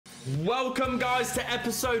Welcome guys to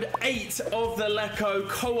episode 8 of the Lecco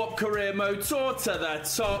Co-op Career Mode Tour to the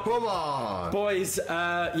top. Come on. Boys,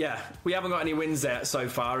 yeah, we haven't got any wins yet so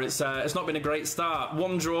far. It's not been a great start.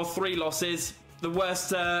 1 draw, 3 losses. The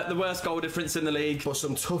worst goal difference in the league. But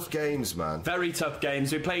some tough games, man. Very tough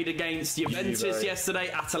games. We played against Juventus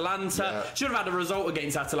yesterday, Atalanta. Yeah. Should have had a result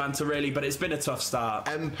against Atalanta, really, but it's been a tough start.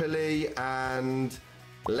 Empoli and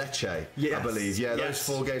Lecce, I believe. Yeah, those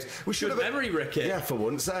 4 games. We should Good memory, Ricky. Yeah, for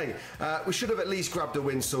once, eh? We should have at least grabbed a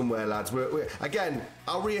win somewhere, lads. Again,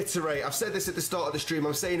 I'll reiterate, I've said this at the start of the stream,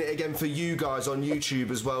 I'm saying it again for you guys on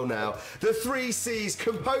YouTube as well now. The 3 C's,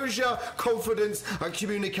 composure, confidence and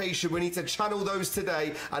communication. We need to channel those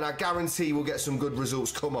today and I guarantee we'll get some good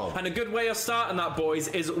results. Come on. And a good way of starting that, boys,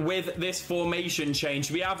 is with this formation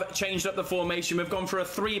change. We have changed up the formation. We've gone for a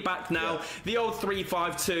 3-back now, the old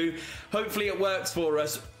 3-5-2. Hopefully it works for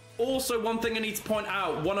us. Also, one thing I need to point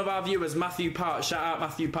out, one of our viewers, Matthew Parts, shout out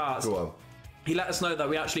Matthew Parts. Go on. He let us know that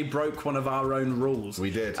we actually broke one of our own rules.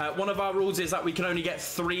 We did. One of our rules is that we can only get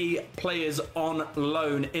 3 players on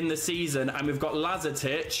loan in the season, and we've got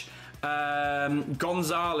Lazatic,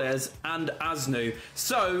 Gonzalez and Asnu.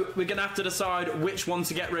 So we're going to have to decide which one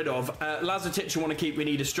to get rid of. Lazatic you want to keep, we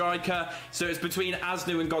need a striker. So it's between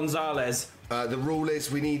Asnu and Gonzalez. The rule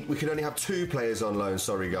is we can only have 2 players on loan,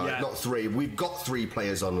 sorry guys, not 3. We've got 3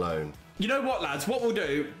 players on loan. You know what, lads? What we'll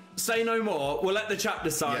do, say no more, we'll let the chat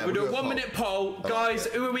decide. Yeah, we'll do a 1-minute poll. Guys,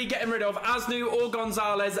 who are we getting rid of? Asnu or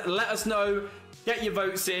Gonzalez? Let us know. Get your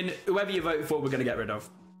votes in. Whoever you vote for, we're going to get rid of.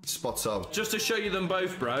 Spot on. Just to show you them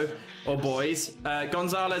both, bro, or boys.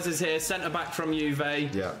 Gonzalez is here, centre-back from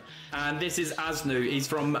Juve. Yeah. And this is Asnu. He's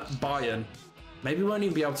from Bayern. Maybe we won't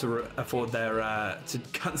even be able to afford their to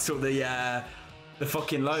cancel the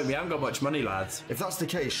fucking loan. We haven't got much money, lads. If that's the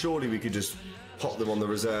case, surely we could just pop them on the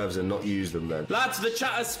reserves and not use them then. Lads, the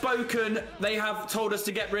chat has spoken. They have told us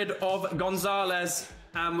to get rid of Gonzalez,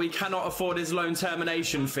 and we cannot afford his loan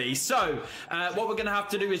termination fee. So, what we're going to have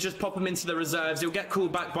to do is just pop him into the reserves. He'll get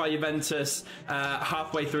called back by Juventus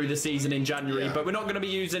halfway through the season in January, but we're not going to be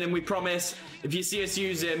using him, we promise. If you see us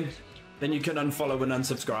use him, then you can unfollow and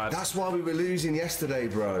unsubscribe. That's why we were losing yesterday,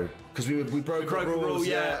 bro. Because we broke a rule.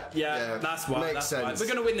 Yeah, that's why. Makes sense. We're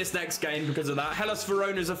going to win this next game because of that. Hellas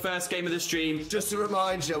Verona is the first game of the stream. Just to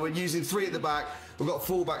remind you, we're using 3 at the back. We've got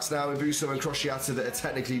fullbacks now in Busso and Crociata that are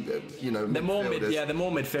technically, they're more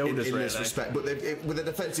midfielders, in really. this respect. But with a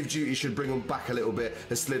defensive duty, should bring them back a little bit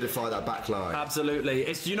and solidify that back line.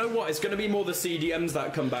 Absolutely. You know what? It's going to be more the CDMs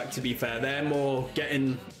that come back. To be fair, they're more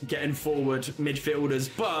getting forward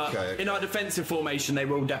midfielders. But in our defensive formation, they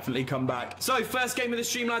will definitely come back. So first game of the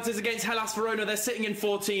stream, lads, is against Hellas Verona. They're sitting in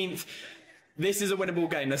 14th. This is a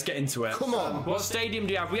winnable game. Let's get into it. Come on. What stadium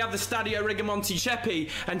do you have? We have the Stadio Rigamonti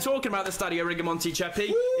Ceppi. And talking about the Stadio Rigamonti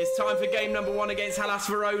Ceppi, it's time for game number 1 against Hellas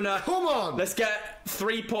Verona. Come on. Let's get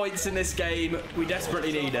 3 points in this game. We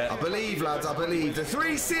desperately need it. I believe, lads, I believe. The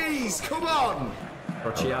 3 C's. Come on.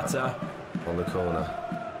 Crociata. On the corner.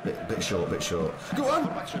 Bit short. Go on.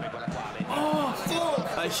 Oh,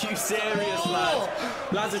 fuck. Are you serious, lad?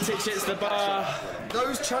 Lazatic hits the bar.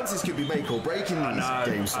 Those chances could be make or break in these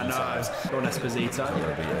games sometimes. Go on, Esposito.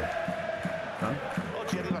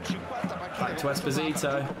 Back to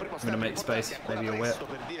Esposito. I'm going to make space. Maybe a whip.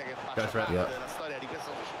 Go for it. Yeah.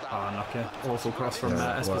 Oh, unlucky. Awful cross from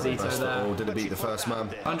Esposito there. Oh, didn't beat the first man.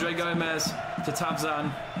 Andre Gomez to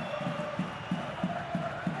Tabzan.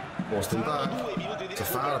 Austin back. It's a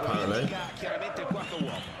foul, apparently.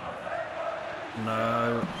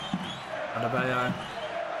 No. Adebayo.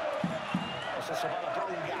 Let's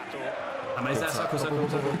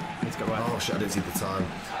go away. Oh shit, I didn't see the time.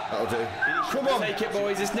 That'll do. Come on. Take it,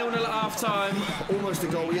 boys. It's 0-0 at half time. Almost a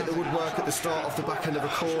goal. We hit the woodwork at the start off the back end of a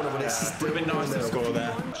corner, but it's still would have been nice to score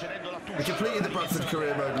there. We completed the Bradford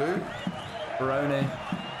career mode, Lou. Verona.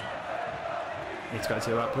 Need to go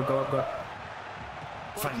to up. Go.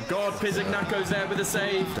 Thank God, Pizignaco's there with a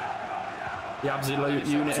save. The absolute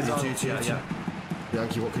unit is on.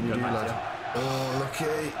 Yankee, what can you do, lad? Oh,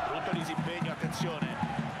 lucky.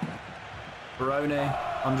 Verona,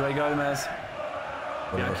 Andre Gomez.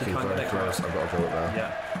 Yankee can't get close. I've got to go up there.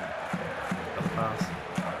 Yeah. Got the pass.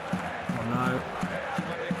 Oh no.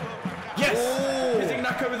 Yes!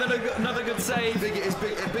 Pizignaco with another good save. Big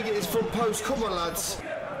it is front post. Come on, lads.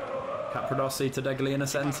 Caprodossi to Degli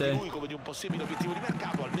Innocenti. Good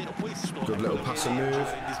little passing move.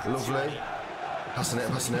 Lovely. Passing it.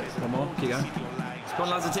 One more. Keep going. Come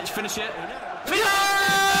on, Lazatic, finish it.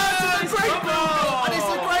 Yeah! It's a great goal! And it's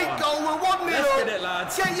a great goal. We're 1-0. Let's get it,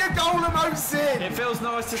 lads. Get your the goal emotion. It feels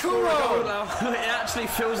nice to score a goal now. It actually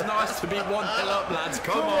feels nice to be 1-0 up, lads.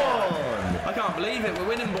 Come on. I can't believe it. We're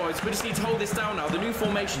winning, boys. We just need to hold this down now. The new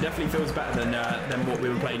formation definitely feels better than what we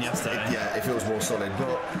were playing yesterday. Yeah, it feels more solid.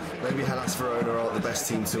 But maybe Hellas Verona aren't the best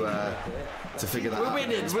team to figure that out. We're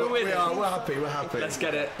winning. We're winning. We're happy. We're happy. Let's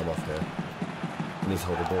get it. I'm off here. I need to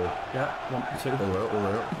hold the ball. Yeah, 1, 2. All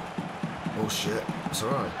right. Oh shit. It's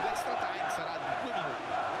alright.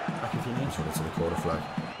 Back if you need. Just run it to the corner flag.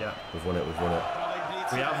 Yeah. We've won it. We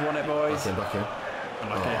have won it, boys. Back in.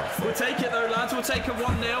 We'll take it though, lads. We'll take a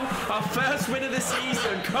 1-0. Our first win of the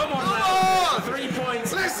season. Come on, lads. 3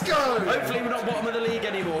 points. Let's go. Hopefully we're not bottom of the league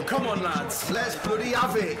anymore. Come on, lads. Let's bloody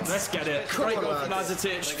have it. Let's get it. Great goal from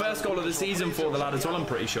Lazetic. First goal of the season for the lad as well, I'm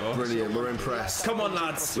pretty sure. Brilliant. We're impressed. Come on,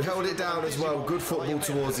 lads. We held it down as well. Good football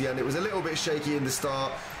towards the end. It was a little bit shaky in the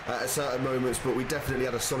start at certain moments, but we definitely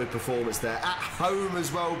had a solid performance there. At home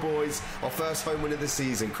as well, boys. Our first home win of the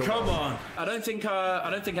season. Come on. I don't think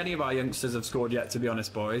any of our youngsters have scored yet, to be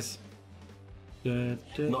honest, boys.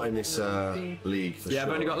 Not in this league, for sure. I've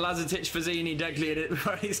only got Lazetic, Fazzini, Degli, and we've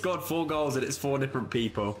only scored 4 goals, and it's 4 different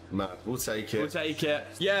people. Man, we'll take it. We'll take it.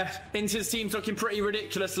 Yeah, Inter's team's looking pretty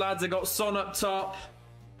ridiculous, lads. They got Son up top.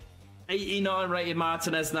 89 rated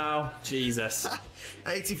Martinez now. Jesus.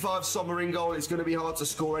 85 Sommer in goal. It's going to be hard to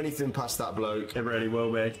score anything past that bloke. It really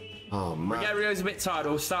will be. Oh, man. Ruggerio's a bit tired.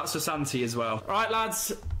 Or starts for Santi as well. All right,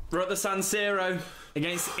 lads. We're at the San Siro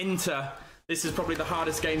against Inter. This is probably the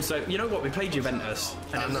hardest game. So, you know what? We played Juventus.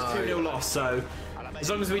 And it was a 2-0 loss. So, as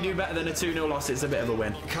long as we do better than a 2-0 loss, it's a bit of a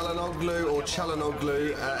win.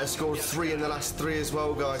 Çalhanoğlu has scored 3 in the last 3 as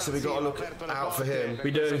well, guys. So we've got to look out for him.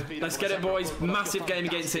 We do. Let's get it, boys. Massive game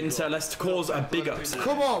against Inter. Let's cause a big upset.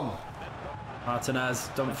 Come on. Martinez,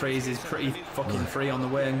 Dumfries is pretty fucking free on the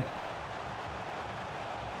wing.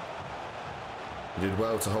 You did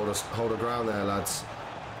well to hold our ground there, lads.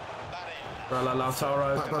 Barella,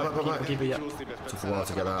 Lautaro. Back. Keep it, yeah. Took a while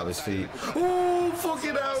to get out of his feet. Oh,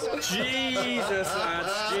 fucking hell. Jesus,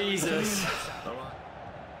 lads. Jesus.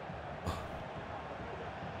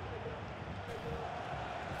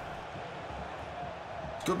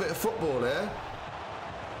 Good bit of football there.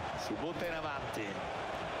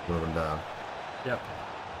 Run down. Yep.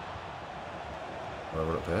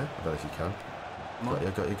 Over up here. I don't know if you can.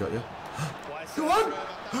 Got you. Go on!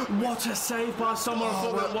 What a save by someone. I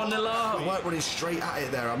thought we were 1-0 up. I weren't running straight at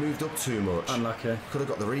it there. I moved up too much. Unlucky. Could have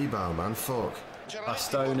got the rebound, man. Fuck.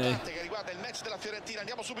 Bastoni.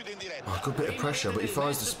 Oh, good bit of pressure, but he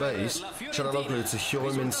finds the space. Çalhanoğlu to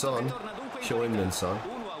Heung-min Son.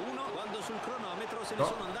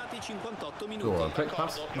 Go on. Quick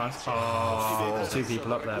pass. Nice. Oh, there's 2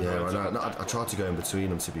 people up there. Yeah, I know. No, I tried to go in between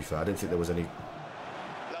them, to be fair. I didn't think there was any...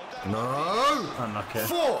 No! Unlucky.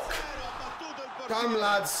 Fuck! Damn,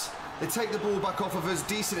 lads. They take the ball back off of us.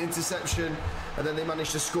 Decent interception. And then they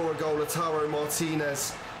manage to score a goal. Lautaro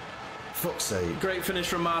Martinez. Fuck's sake. Great finish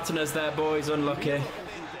from Martinez there, boys. Unlucky.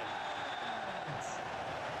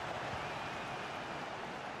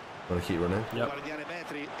 Want to keep running? Yep.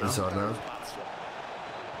 Inside now.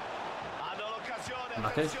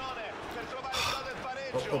 Unlucky. Up.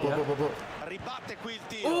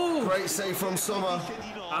 Oh! Great save from Sommer.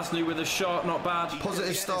 Ashley with a shot, not bad.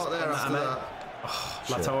 Positive start there after that. Oh,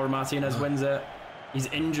 Lautaro Martinez wins it. He's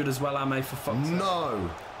injured as well, Ame, for fuck's sake. No.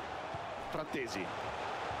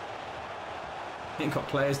 He ain't got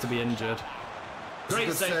players to be injured.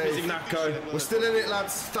 Great save, Pizzignacco. We're still in it,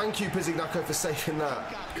 lads. Thank you, Pizzignacco, for saving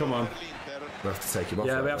that. Come on. We have to take him off.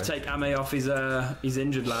 Yeah, we have to take Ame off. He's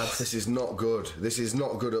injured, lads. This is not good. This is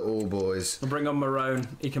not good at all, boys. We'll bring on Marone.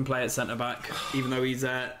 He can play at centre-back, even though he's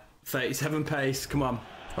 37 pace. Come on.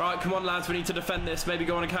 All right, come on, lads. We need to defend this. Maybe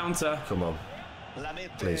go on a counter. Come on.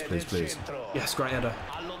 Please. Yes, great header.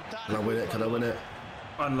 Can I win it?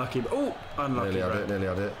 Unlucky. Oh, unlucky. Nearly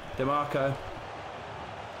had it. DeMarco.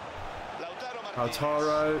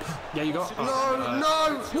 Lautaro. Yeah, you got...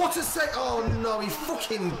 No! What a save! Oh, no, he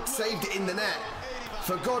fucking saved it in the net.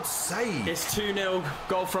 For God's sake. It's 2-0,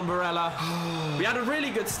 goal from Barella. We had a really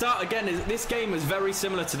good start again. This game was very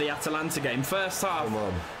similar to the Atalanta game. First half,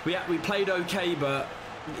 we played okay, but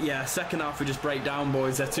yeah, second half we just break down,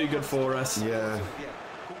 boys. They're too good for us. Yeah.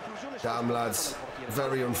 Damn, lads.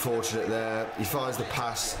 Very unfortunate there. He finds the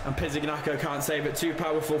pass. And Pizzignacco can't save it. Too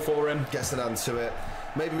powerful for him. Gets an hand to it.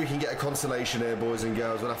 Maybe we can get a consolation here, boys and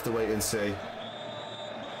girls. We'll have to wait and see.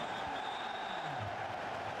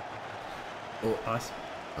 Oh, nice.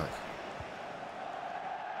 Back.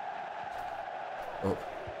 Up.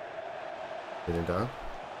 Hit him down.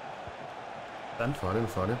 Then. Find him.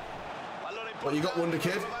 What you got, Wonder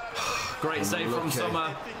Kid? Great save from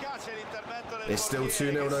Sommer. It's still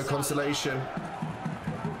 2-0, no consolation.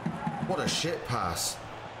 What a shit pass.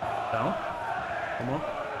 No. Come on.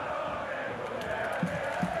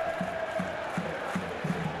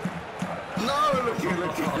 No, look.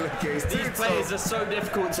 These players are so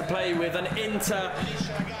difficult to play with, and Inter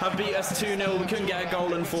have beat us 2-0. We couldn't get a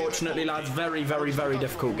goal, unfortunately, lads. Very, very, very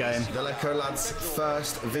difficult game. The Lecco lads'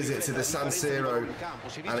 first visit to the San Siro,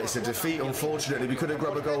 and it's a defeat, unfortunately. We couldn't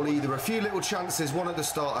grab a goal either. A few little chances, one at the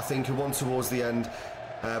start, I think, and one towards the end.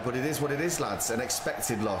 But it is what it is, lads. An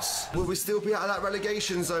expected loss. Will we still be out of that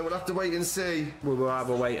relegation zone? We'll have to wait and see. We will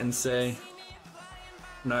have a wait and see.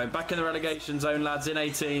 No, back in the relegation zone, lads, in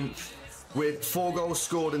 18th. With 4 goals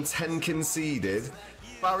scored and 10 conceded.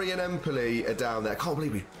 Bari and Empoli are down there. I can't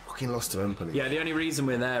believe we fucking lost to Empoli. Yeah, the only reason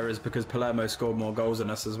we're there is because Palermo scored more goals than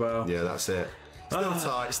us as well. Yeah, that's it.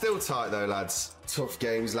 Still tight though, lads. Tough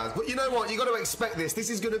games, lads. But you know what? You got to expect this. This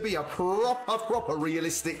is going to be a proper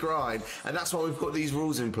realistic grind, and that's why we've got these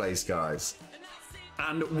rules in place, guys.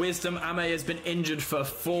 And Wisdom Ame has been injured for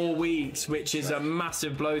 4 weeks, which is a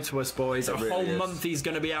massive blow to us, boys. A whole month he's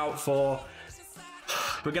going to be out for.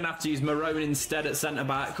 We're going to have to use Marone instead at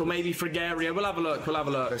centre-back, or maybe Frigaria. We'll have a look.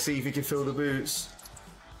 Let's see if he can fill the boots.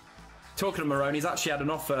 Talking of Marone, he's actually had an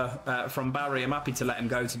offer from Bari. I'm happy to let him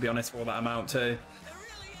go, to be honest, for that amount too.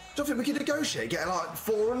 Do you think we can negotiate, get like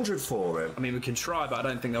 400 for him? I mean, we can try, but I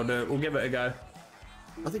don't think they'll do it. We'll give it a go.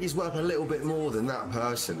 I think he's worth a little bit more than that,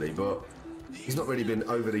 personally, but he's not really been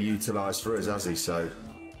overly utilised for us, has he? So...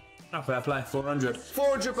 No, fair play. 400.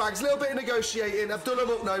 400 bags, a little bit of negotiating. I've done them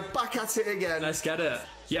up now. Back at it again. Let's get it.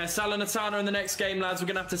 Yeah, Salernitana in the next game, lads. We're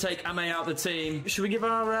going to have to take Ame out the team. Should we give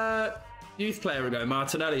our youth player a go?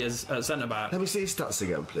 Martinelli as centre-back. Let me see his stats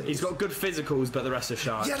again, please. He's got good physicals, but the rest are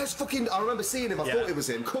shy. Yeah, let's fucking... I remember seeing him. I thought it was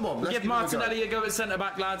him. Come on, let's give Martinelli a go at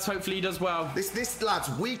centre-back, lads. Hopefully he does well. This, lads,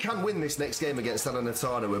 we can win this next game against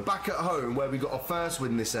Salernitana. We're back at home where we got our first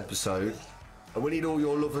win this episode. And we need all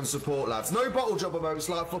your love and support, lads. No bottle job emotes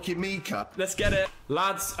like fucking Mika. Let's get it.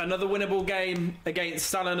 Lads, another winnable game against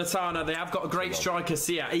Salernitana. They have got a great striker,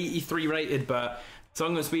 Sia, 83 rated, but as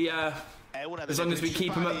long as we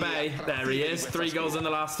keep him at bay, there he is. 3 goals in the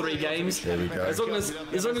last 3 games. There we go. As long as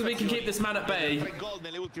we can keep this man at bay,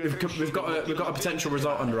 we've got a potential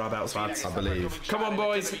result under our belts, lads. I believe. Come on,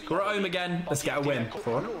 boys. We're at home again. Let's get a win.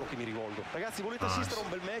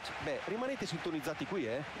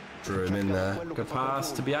 Drew him in there. Good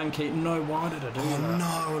pass to Bianchi. No, why did I do that? Oh,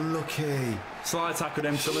 no, unlucky. Slide tackled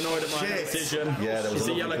him, so I'm annoyed at my decision. Yeah, there was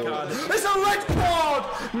a yellow card. It's a red card!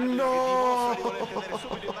 No!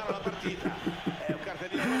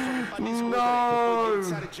 No!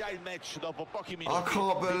 I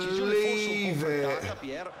can't believe it.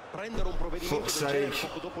 Fuck's sake.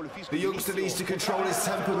 The youngster needs to control his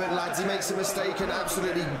temperament, lads. He makes a mistake and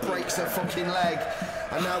absolutely breaks a fucking leg.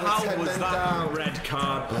 And now we're 10 men down. Red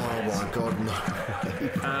card. Oh my god, no.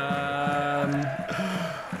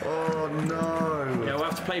 Oh no. Yeah, we'll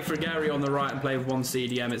have to play Frigaria on the right and play with 1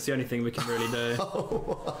 CDM. It's the only thing we can really do.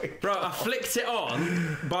 Oh my Bro, I flicked it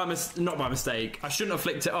on not by mistake. I shouldn't have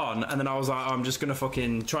flicked it on, and then I was like, oh, I'm just gonna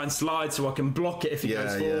fucking try and slide so I can block it if it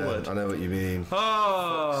goes forward. I know what you mean.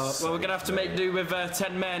 Oh, well, we're gonna have to make do with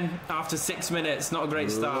 10 men after 6 minutes. Not a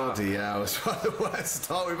great start. Bloody hell, it's one of the worst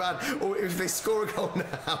start we've had. Or if they score a goal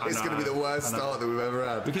now, it's gonna be the worst start that we've ever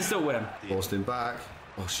had. We can still win. Forced him back.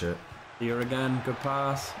 Oh shit. Here again, good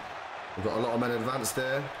pass. We've got a lot of men advanced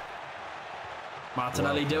there.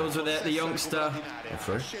 Martinelli deals with it, the youngster. Head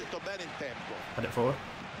it forward.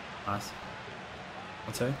 Nice.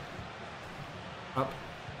 1, 2. Up.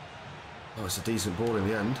 Oh, it's a decent ball in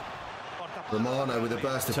the end. Romano with a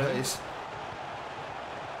burst of pace.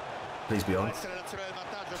 Please be on.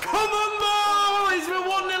 Come on, boys! We're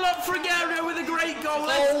 1-0 up for Frigaria with a great goal.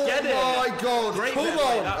 Let's get it. Oh my god! Great Come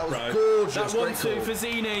on! That was gorgeous. That 1-2 for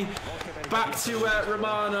Zini. Back to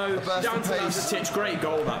Romano. Down to Lazatic. Great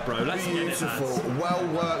goal, that, bro. Let's get it, beautiful. Well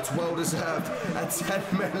worked, well deserved. A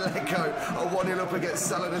 10-man Lecco. A 1-0 up against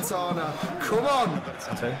Salernitana. Come on!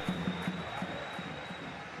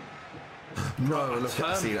 No, look,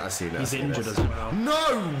 I see that. He's injured as well.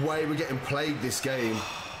 No way we're getting played this game.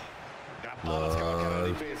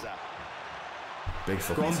 No. Big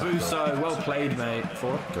fucking Buso, well played, mate.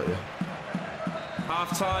 4. Got you.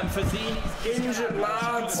 Half time for Zini's injured,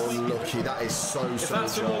 lads. Unlucky, that is so If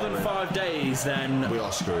that's for more than 5 days, then we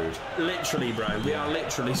are screwed. Literally, bro. We are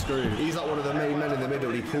literally screwed. He's like one of the main men in the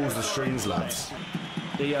middle. He pulls the strings, lads.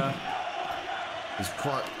 He's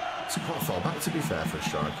quite far back, to be fair, for a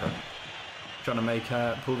striker. Trying to make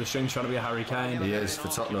pull the strings, trying to be a Harry Kane. He is for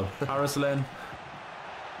Tottenham. Harrislin.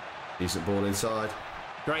 Decent ball inside.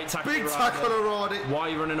 Great tackle. Big tackle, Aradi. Why are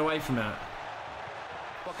you running away from that?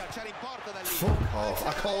 Fuck off.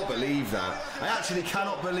 I can't believe that. I actually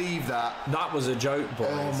cannot believe that. That was a joke, boys.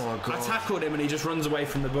 Oh my God. I tackled him and he just runs away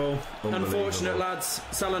from the ball. Unfortunate, lads.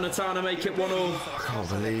 Salernitana make it 1-1. I can't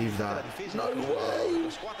believe that. No way.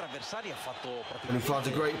 And he finds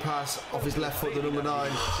a great pass off his left foot, the number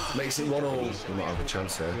 9. Makes it 1-1. We might have a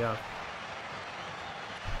chance here. Yeah.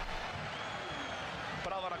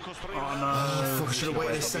 Oh no! Fuck, I should have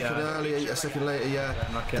waited a second later, yeah.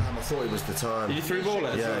 Damn, I thought it was the time. Did you through ball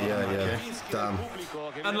it? Yeah. Damn.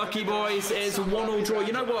 Unlucky, boys. It's a 1-1 draw.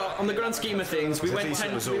 You know what? On the grand scheme of things, we went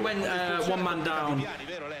one man down.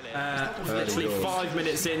 Literally 5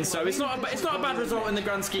 minutes in, so it's not a bad result in the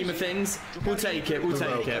grand scheme of things. We'll take it. We'll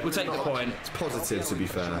take the point. It's positive, to be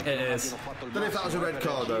fair. It is. Don't know if that was a red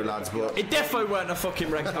card though, lads, but it defo weren't a fucking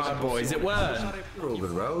red card, boys. It weren't. We're all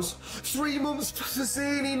good, Rose. 3 months for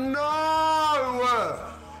Sassini. No!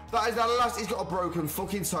 That is the last. He's got a broken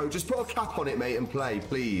fucking toe. Just put a cap on it, mate, and play,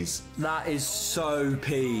 please. That is so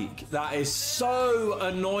peak. That is so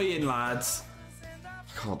annoying, lads.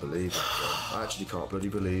 I can't believe it. I actually can't bloody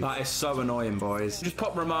believe. That is so annoying, boys. Just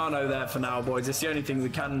pop Romano there for now, boys. It's the only thing we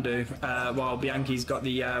can do while Bianchi's got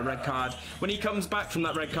the red card. When he comes back from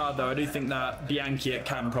that red card, though, I do think that Bianchi at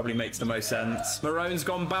Cam probably makes the most sense. Marone's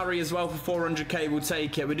gone Bari as well for 400k. We'll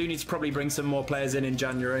take it. We do need to probably bring some more players in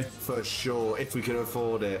January. For sure, if we can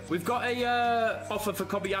afford it. We've got a offer for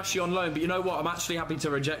Kobayashi on loan, but you know what? I'm actually happy to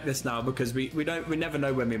reject this now because we never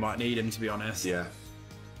know when we might need him, to be honest. Yeah.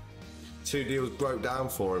 2 deals broke down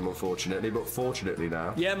for him, unfortunately, but fortunately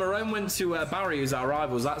now. Yeah, Marone went to Barry, who's our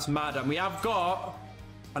rivals. That's mad. And we have got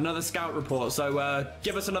another scout report. So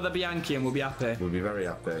give us another Bianchi and we'll be happy. We'll be very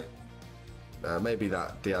happy. Maybe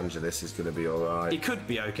that De Angelis is going to be all right. He could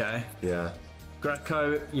be okay. Yeah.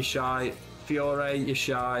 Greco, you're shy. Fiore, you're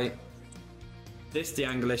shy. This De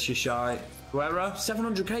Angelis, you're shy. Guerra,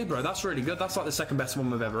 700k, bro. That's really good. That's like the second best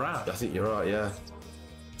one we've ever had. I think you're right, yeah.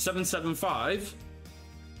 775.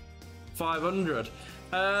 500.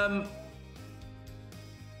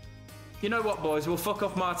 You know what, boys? We'll fuck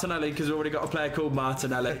off Martinelli because we've already got a player called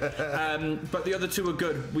Martinelli. But the other 2 are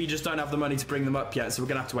good. We just don't have the money to bring them up yet, so we're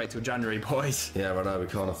going to have to wait till January, boys. Yeah, I know. We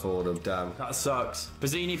can't afford them. Damn. That sucks.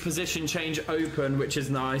 Bazzini position change open, which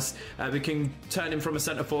is nice. We can turn him from a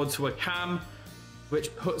centre forward to a cam,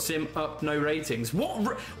 which puts him up no ratings.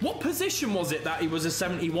 What position was it that he was a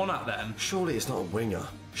 71 at then? Surely it's not a winger.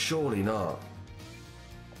 Surely not.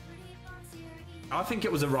 I think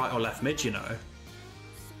it was a right or left mid, you know.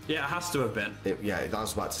 Yeah, it has to have been. Yeah, I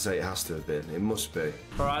was about to say it has to have been. It must be.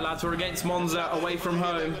 All right, lads, we're against Monza, away from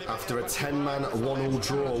home. After a 10-man 1-1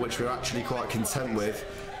 draw, which we're actually quite content with.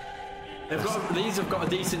 These have got a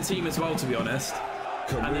decent team as well, to be honest.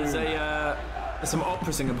 And there's some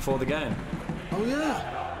opera singer before the game. Oh, yeah.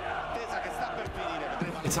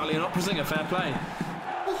 Italian opera singer, fair play.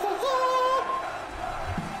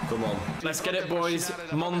 Come on. Let's get it, boys.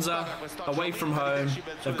 Monza, away from home.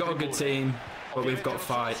 They've got a good team, but we've got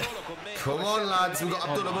fight. Come on, lads. We've got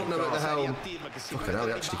Abdullah Buckner at the helm. Fucking hell,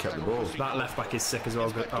 he actually kept the ball. That left back is sick as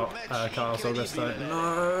well. Carlos Augusto.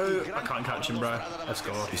 No, I can't catch him, bro. Let's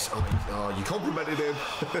score. Oh, you complimented him.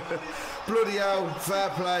 Bloody hell, fair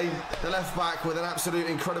play. The left back with an absolute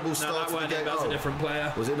incredible start to the game. That's a different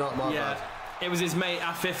player. Was it not my bad? It was his mate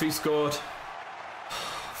Afif who scored.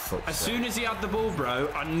 As soon as he had the ball, bro,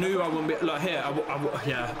 I knew I wouldn't be. Look here,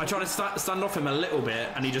 I tried to stand off him a little bit,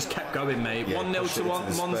 and he just kept going, mate. 1-0 to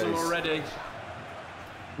Monza already.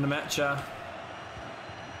 Nemecha.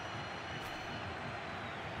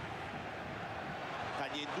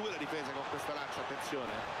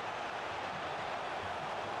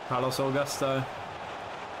 Carlos Augusto.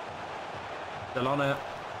 Still on it.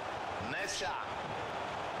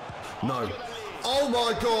 No. Oh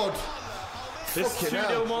my God. This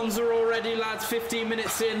 2-0 Monza already, lads. 15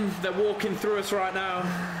 minutes in. They're walking through us right now.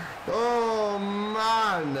 Oh,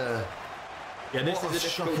 man. Yeah, this is a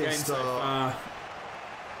difficult game so far.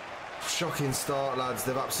 Shocking start, lads.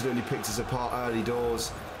 They've absolutely picked us apart early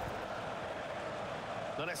doors.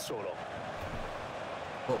 Up.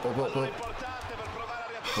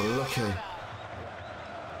 Unlucky.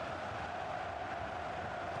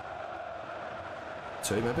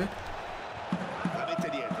 Two, maybe?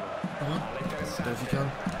 Come on. Don't know if you can.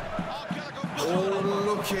 Oh,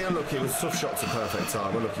 unlucky. It was a tough shot to perfect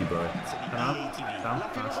time. Unlucky, bro. Down.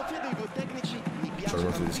 Trying to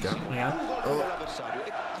run through this gap. Yeah. Oh,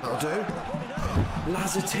 that'll do.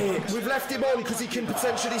 Lazatic. We've left him on because he can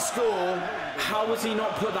potentially score. How has he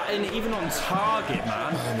not put that in, even on target,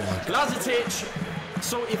 man? Oh, my God. Lazatic,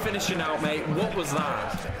 sort your finishing out, mate. What was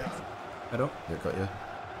that? Head up. Yeah, got you.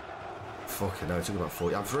 Fucking no, it took about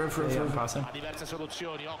 40. I'm through. Passing.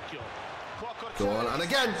 Go on, and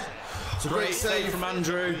again. It's a great save from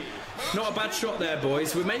Andrew. Not a bad shot there,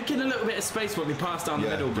 boys. We're making a little bit of space when we pass down the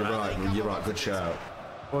middle, Brad. You're right, good shout.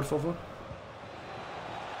 Forward.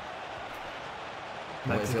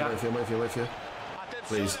 Wait for you.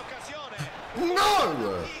 Please.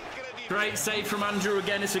 No! Great save from Andrew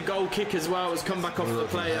again. It's a goal kick as well. It's come back off the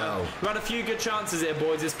player. We've had a few good chances here,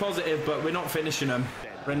 boys. It's positive, but we're not finishing them.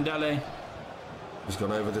 Rendelli. He's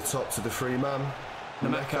gone over the top to the free man.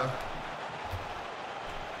 Nameka.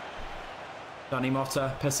 Danny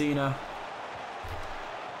Motta. Pessina.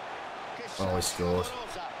 Oh, he scored.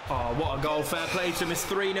 Oh, what a goal. Fair play to him. It's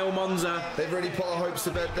 3-0 Monza. They've really put our hopes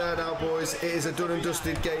to bed there now, boys. It is a done and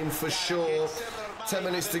dusted game for sure. 10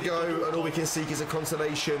 minutes to go, and all we can seek is a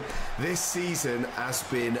consolation. This season has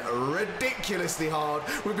been ridiculously hard.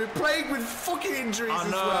 We've been plagued with fucking injuries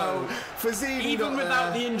as well. Fazzini even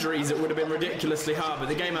without the injuries, it would have been ridiculously hard, but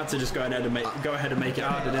the game had to just go ahead and make it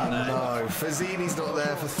harder, didn't they? No, Fazzini's not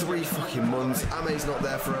there for 3 fucking months. Ame's not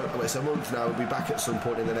there for it's a month now. We'll be back at some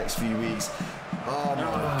point in the next few weeks. Oh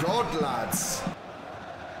my God, lads!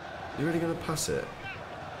 You really going to pass it?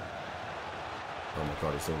 Oh my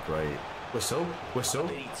God, he's done great. Whistle.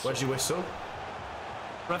 Where's your whistle?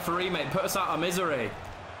 Referee, mate, put us out of misery.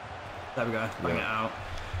 There we go, bring it out.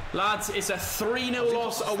 Lads, it's a 3-0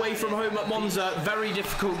 loss away from home at Monza. Very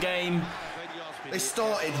difficult game. They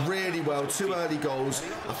started really well, 2 early goals.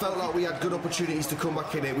 I felt like we had good opportunities to come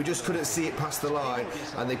back in it. We just couldn't see it past the line,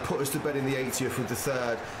 and they put us to bed in the 80th with the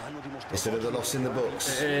 3rd. It's another loss in the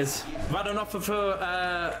books. It is. We've had an offer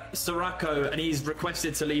for Sirocco, and he's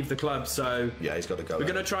requested to leave the club, so yeah, he's got to go. We're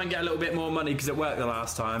going to try and get a little bit more money because it worked the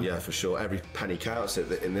last time. Yeah, for sure. Every penny counts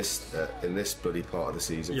in this bloody part of the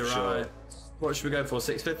season. You're for sure. right. What should we go for?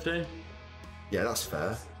 650? Yeah, that's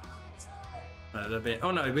fair.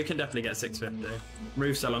 Oh no, we can definitely get 650.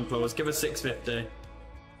 Remove sell-on clause. Give us 650.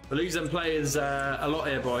 We're losing players a lot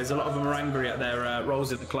here, boys. A lot of them are angry at their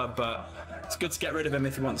roles at the club, but it's good to get rid of him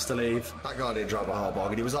if he wants to leave. That guy didn't drive a hard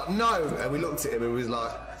bargain. He was like, no, and we looked at him and we was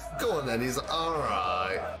like, go on then. He's like, all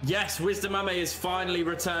right. Yes, Wisdom Ame is finally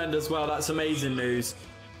returned as well. That's amazing news.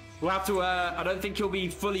 We'll have to, I don't think he'll be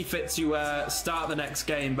fully fit to start the next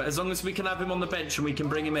game, but as long as we can have him on the bench and we can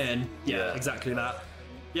bring him in. Yeah, exactly that.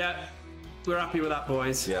 Yeah, we're happy with that,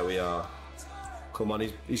 boys. Yeah, we are. Come on,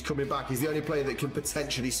 he's coming back. He's the only player that can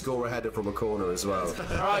potentially score a header from a corner as well.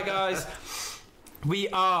 All right, guys. We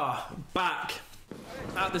are back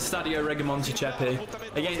at the Stadio Regamonti Ceppi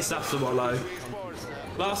against Sassuolo.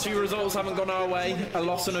 Last few results haven't gone our way. A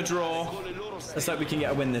loss and a draw. Let's hope we can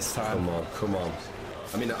get a win this time. Come on.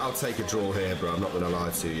 I mean, I'll take a draw here, bro. I'm not going to lie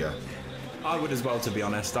to you. I would as well, to be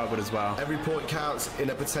honest. I would as well. Every point counts in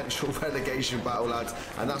a potential relegation battle, lads.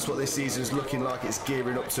 And that's what this season's looking like. It's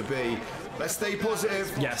gearing up to be. Let's stay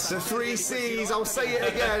positive. Yes. The 3 C's. I'll say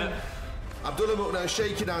it again. I've done them up now.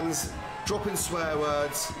 Shaking hands, dropping swear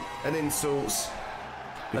words and insults.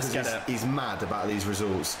 Let's get it. He's mad about these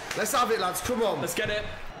results. Let's have it, lads. Come on. Let's get it.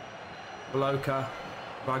 Bloka.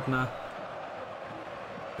 Wagner.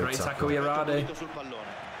 Great tackle, Iradi.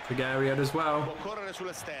 Figueroa as well. Pop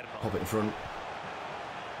it in front.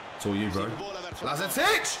 It's all you, bro.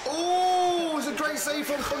 Lazatic! Oh, it's a great save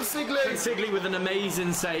from Consigli. Consigli with an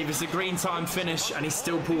amazing save. It's a green time finish, and he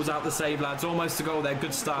still pulls out the save, lads. Almost a goal there.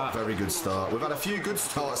 Good start. Very good start. We've had a few good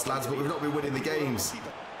starts, lads, but we've not been winning the games.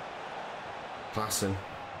 Klassen.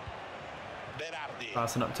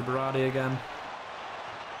 Passing up to Berardi again.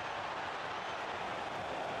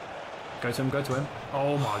 Go to him.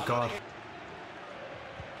 Oh my God.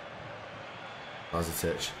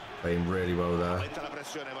 Lazatic playing really well there.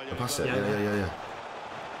 Pass it. Yeah.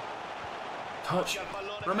 Touch.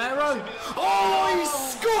 Romero. Oh, he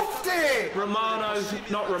scuffed it! Romano,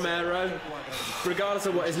 not Romero. Regardless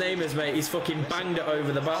of what his name is, mate, he's fucking banged it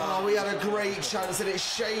over the bar. Oh, we had a great chance and it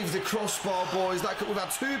shaved the crossbar, boys. We've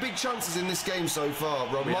had 2 big chances in this game so far.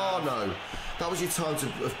 Romano, that was your time to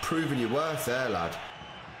have proven your worth there, lad.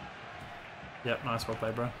 Yep, nice well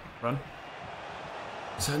played, bro. Run.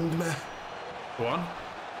 Send me. Go on,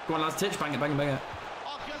 lads, Titch, bang it.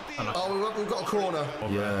 Oh, we've got a corner.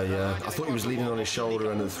 Yeah. I thought he was leaning on his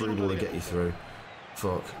shoulder and the through ball to get you through.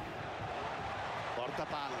 Fuck.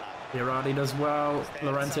 Iradi does well.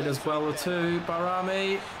 Lorente does well too.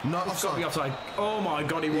 Barami. Not offside. Oh my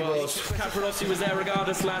God, he was. Capradossi was there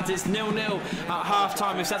regardless, lads. It's 0-0 at half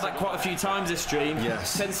time. We've said that quite a few times this stream.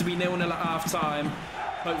 Yes. Tends to be 0-0 at half time.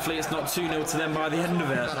 Hopefully it's not 2-0 to them by the end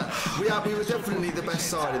of it. We were definitely the best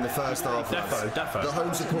side in the first half. Defo. The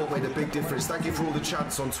home support made a big difference. Thank you for all the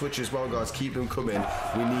chats on Twitch as well, guys. Keep them coming.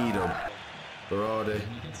 We need them. Berardi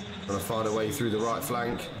trying to find a way through the right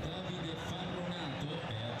flank.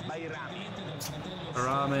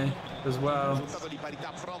 Barami. as well.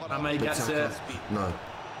 Ame gets it. No.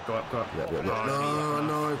 Go up, go up. Yep.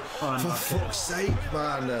 No. For fuck's sake,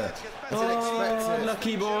 man. Oh,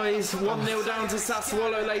 lucky boys. 1-0 down to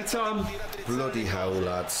Sassuolo late on. Bloody hell,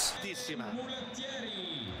 lads.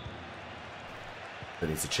 I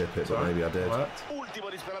need to chip it, but maybe I did. Ultimo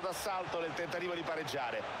disperato assalto nel tentativo di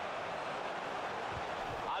pareggiare.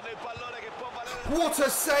 Hanno il pallone che può valere. What a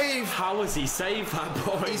save! How has he saved that,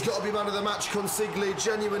 boy? He's got to be man of the match, Consigli.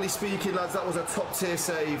 Genuinely speaking, lads, that was a top tier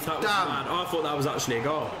save. That was mad. I thought that was actually a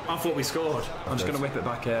goal. I thought we scored. I'm just going to whip it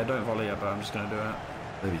back here. Don't volley it, but I'm just going to do it.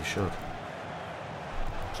 Maybe you should.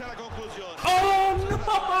 Oh no,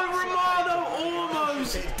 Romano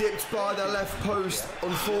almost! It dipped by the left post.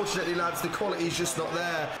 Unfortunately, lads, the quality's just not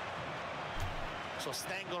there.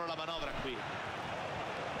 Sostengono la manovra qui.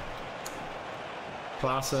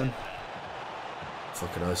 Klaassen.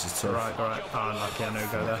 Fucking hell, this is tough. Right. Oh, unlucky, I know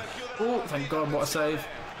go there. Oh, thank God, what a save.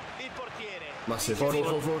 Massive.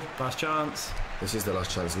 Forward. Last chance. This is the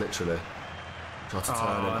last chance, literally. Try to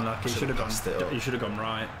turn it. Unlucky. You should have gone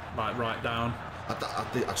right. Like, right down.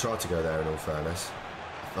 I tried to go there, in all fairness.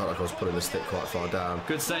 I felt like I was putting the stick quite far down.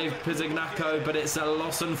 Good save, Pizzignaco, but it's a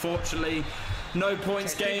loss, unfortunately. No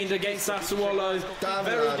points gained against Sassuolo.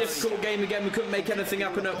 Very difficult game again. We couldn't make anything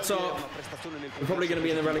happen up top. We're probably going to be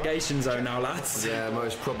in the relegation zone now, lads. Yeah,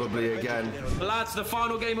 most probably again. Lads, the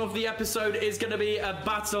final game of the episode is going to be a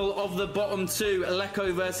battle of the bottom two.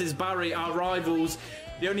 Lecco versus Bari, our rivals.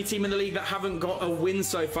 The only team in the league that haven't got a win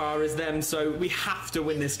so far is them, so we have to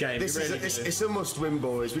win this game. It's a must-win,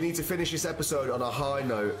 boys. We need to finish this episode on a high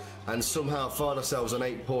note and somehow find ourselves on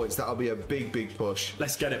 8 points. That'll be a big push.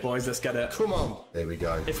 Let's get it, boys. Let's get it. Come on. There we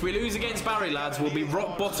go. If we lose against Bari, lads, we'll be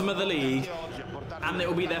rock bottom of the league, and it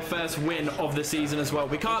will be their first win of the season as well.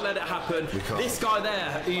 We can't let it happen. This guy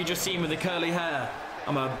there, who you just seen with the curly hair,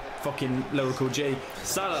 I'm a fucking lyrical G.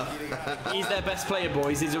 Salah, he's their best player,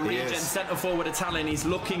 boys. He's a regen centre-forward Italian. He's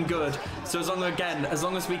looking good. So as long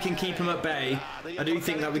as we can keep him at bay, I do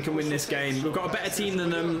think that we can win this game. We've got a better team than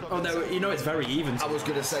them. Oh, no, you know it's very even. I was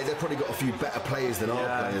going to say, they've probably got a few better players than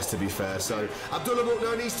our players, to be fair. So Abdullah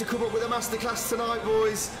Mukhtar needs to come up with a masterclass tonight,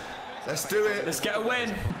 boys. Let's do it. Let's get a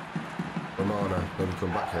win. Romano, let me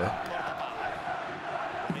come back here.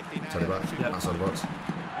 Turn it back. Yep. Outside the box.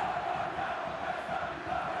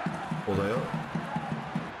 All the way up.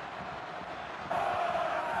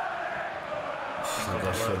 Thank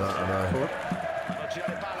God for that, I know.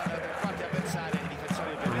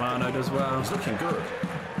 Romano does well. He's looking good.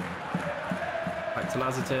 Back to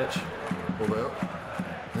Lazatic. All the way up.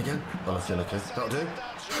 And again. Oh, okay. That'll do.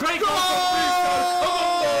 Great goal!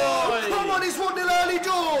 Come on, Come on, he's 1-0 early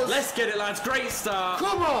doors! Let's get it, lads. Great start.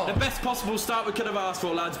 Come on! The best possible start we could have asked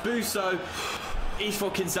for, lads. Busso. He's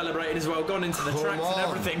fucking celebrating as well, gone into the tracks and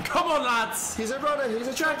everything. Come on, lads! He's a runner, he's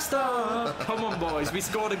a track star! Come on, boys, we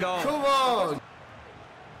scored a goal. Come on!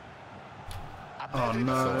 Oh,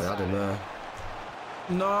 no. Sorry, I didn't know.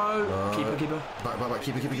 No. Keeper. Back,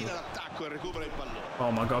 keeper.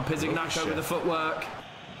 Oh, my God, Pizzignaco with the footwork.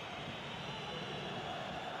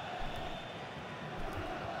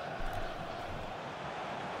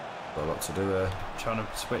 Got a lot to do there. Trying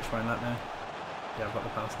to switch my net now. Yeah, I've got the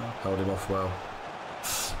pass now. Held him off well.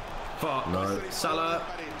 Fuck. No. Salah.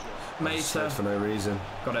 Mata. For no reason.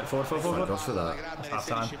 Got it. Forward. Thank God for that. That's half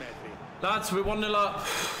time. Lads, we're 1-0 up.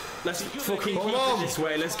 Let's fucking keep it this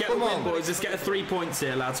way. Let's get a win, boys. Let's get 3 points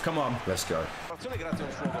here, lads. Come on. Let's go.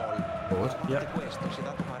 Forward. Yep.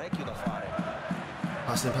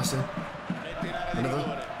 Pass in.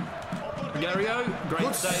 Another. Gario, great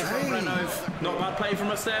Good save from Renault. Not bad play from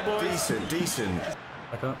us there, boys. Decent.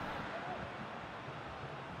 Back up.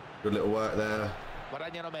 Good little work there. Keep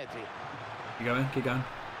going.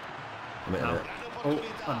 I'm hitting it. Oh,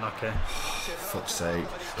 unlucky. Fuck's sake.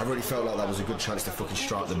 I really felt like that was a good chance to fucking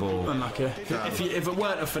strike the ball. Unlucky. If it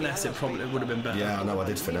weren't a finesse, it probably would have been better. Yeah, I know, I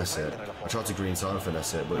did finesse it. I tried to green time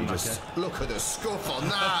finesse it, but you just... Look at the scuff on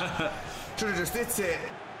that! Should have just hit it!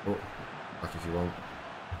 Oh, back if you want.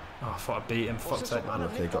 Oh, I thought I beat him. Fuck's sake, man.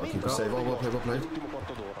 Okay, got to keep it safe. Oh, well played.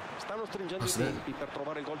 Passing it.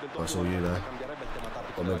 Oh, it's all you there.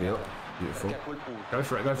 Oh, maybe up. Beautiful. Go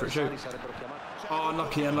for it, shoot. Oh,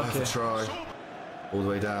 unlucky. Have a try. All the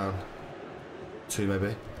way down. 2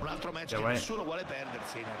 maybe. Yeah, wait.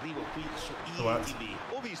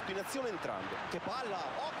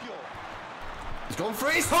 He's gone for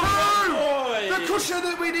it. It's through! The cushion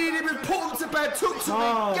that we needed, we put him to bed, took to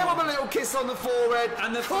me, give him a little kiss on the forehead.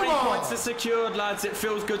 And the 3 points are secured, lads. It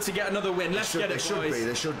feels good to get another win. Let's get it, boys.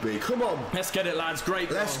 There should be. Come on. Let's get it, lads. Great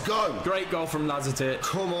goal. Let's go. Great goal from Lazatic.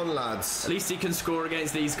 Come on, lads. At least he can score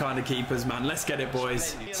against these kind of keepers, man. Let's get it,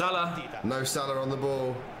 boys. Salah. No Salah on the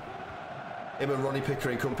ball. him and Ronnie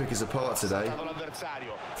Pickering couldn't pick us apart today.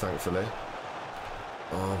 Thankfully.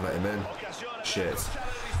 Oh, let him in. Shit.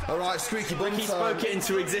 All right, squeaky bum Ricky time. spoke it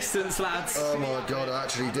into existence, lads. Oh my God, I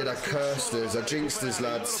actually did. I cursed us. I jinxed us,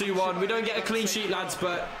 lads. 2-1. We don't get a clean sheet, lads,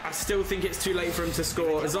 but I still think it's too late for him to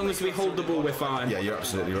score. As long as we hold the ball, we're fine. Yeah, you're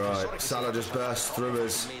absolutely right. Salah just burst through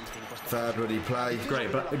us. Fair bloody play.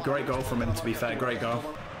 Great, but a great goal from him, to be fair. Great goal.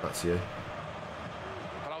 That's you.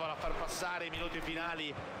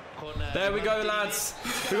 There we go, lads.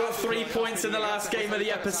 We got 3 points in the last game of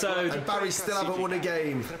the episode. And Barry still haven't won a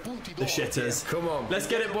game. The shitters. Come on. Let's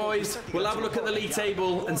get it, boys. We'll have a look at the league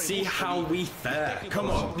table and see how we fare.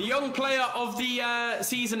 Come on. The young player of the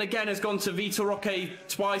season again has gone to Vitor Roque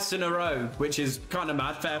twice in a row, which is kind of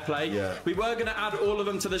mad. Fair play. Yeah. We were going to add all of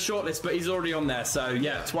them to the shortlist, but he's already on there. So,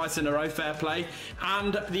 yeah, twice in a row. Fair play.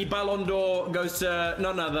 And the Ballon d'Or goes to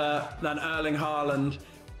none other than Erling Haaland.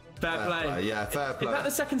 Fair play. Yeah, fair play. Is that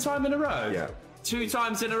the second time in a row? Yeah. 2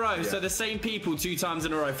 times in a row. Yeah. So the same people 2 times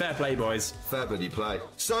in a row. Fair play, boys. Fair bloody play.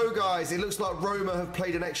 So, guys, it looks like Roma have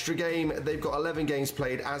played an extra game. They've got 11 games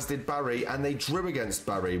played, as did Bari, and they drew against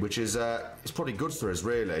Bari, which is it's probably good for us,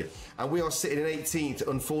 really. And we are sitting in 18th,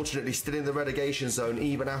 unfortunately, still in the relegation zone,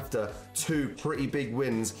 even after 2 pretty big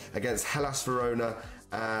wins against Hellas Verona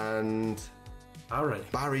and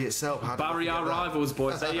Bari itself. Bari are rivals,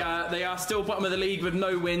 boys. They are still bottom of the league with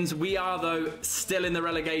no wins. We are, though, still in the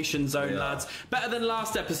relegation zone, lads. Better than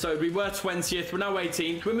last episode. We were 20th. We're now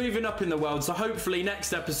 18th. We're moving up in the world. So hopefully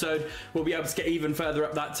next episode we'll be able to get even further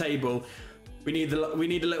up that table. We need a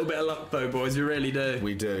little bit of luck, though, boys. We really do.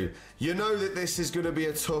 We do. You know that this is going to be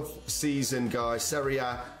a tough season, guys. Serie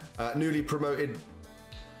A, newly promoted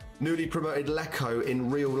Lecco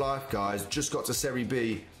in real life, guys. Just got to Serie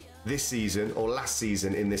B this season, or last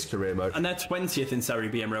season in this career mode. And they're 20th in Serie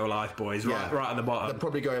B in real life, boys, right at the bottom. They're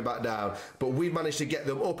probably going back down. But we've managed to get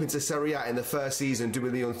them up into Serie A in the first season,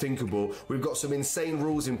 doing the unthinkable. We've got some insane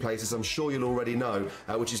rules in place, as I'm sure you'll already know,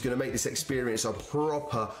 which is going to make this experience a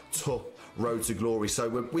proper tough road to glory. So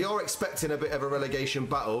we are expecting a bit of a relegation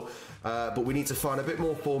battle, but we need to find a bit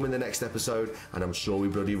more form in the next episode, and I'm sure we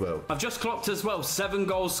bloody will. I've just clocked as well, 7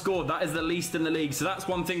 goals scored. That is the least in the league, so that's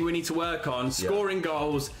one thing we need to work on, scoring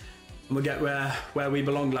goals. We'll get where we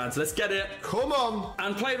belong, lads. Let's get it. Come on.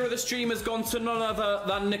 And player of the stream has gone to none other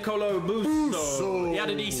than Nicolo Busso. He had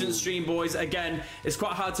a decent stream, boys. Again, it's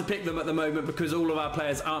quite hard to pick them at the moment because all of our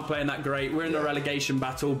players aren't playing that great. We're in a relegation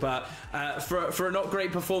battle, but for a not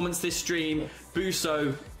great performance this stream,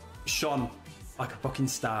 Busso shone like a fucking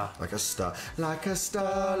star. Like a star. Like a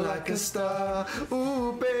star, like a star.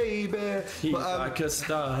 Ooh, baby. He's like a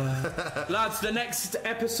star. Lads, the next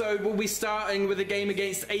episode will be starting with a game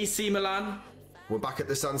against AC Milan. We're back at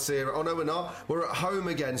the San Siro. Oh, no, we're not. We're at home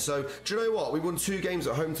again. So, do you know what? We won 2 games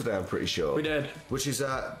at home today, I'm pretty sure. We did. Which is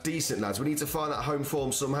decent, lads. We need to find that home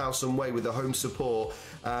form somehow, some way with the home support.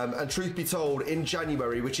 And truth be told, in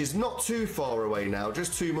January, which is not too far away now,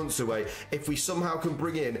 just 2 months away, if we somehow can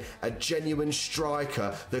bring in a genuine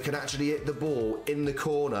striker that can actually hit the ball in the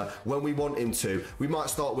corner when we want him to, we might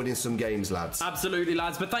start winning some games, lads. Absolutely,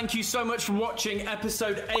 lads. But thank you so much for watching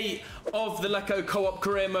episode 8 of the Lecco Co-op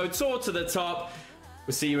Career Mode Tour to the Top.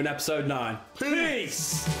 We'll see you in episode 9.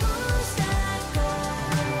 Peace!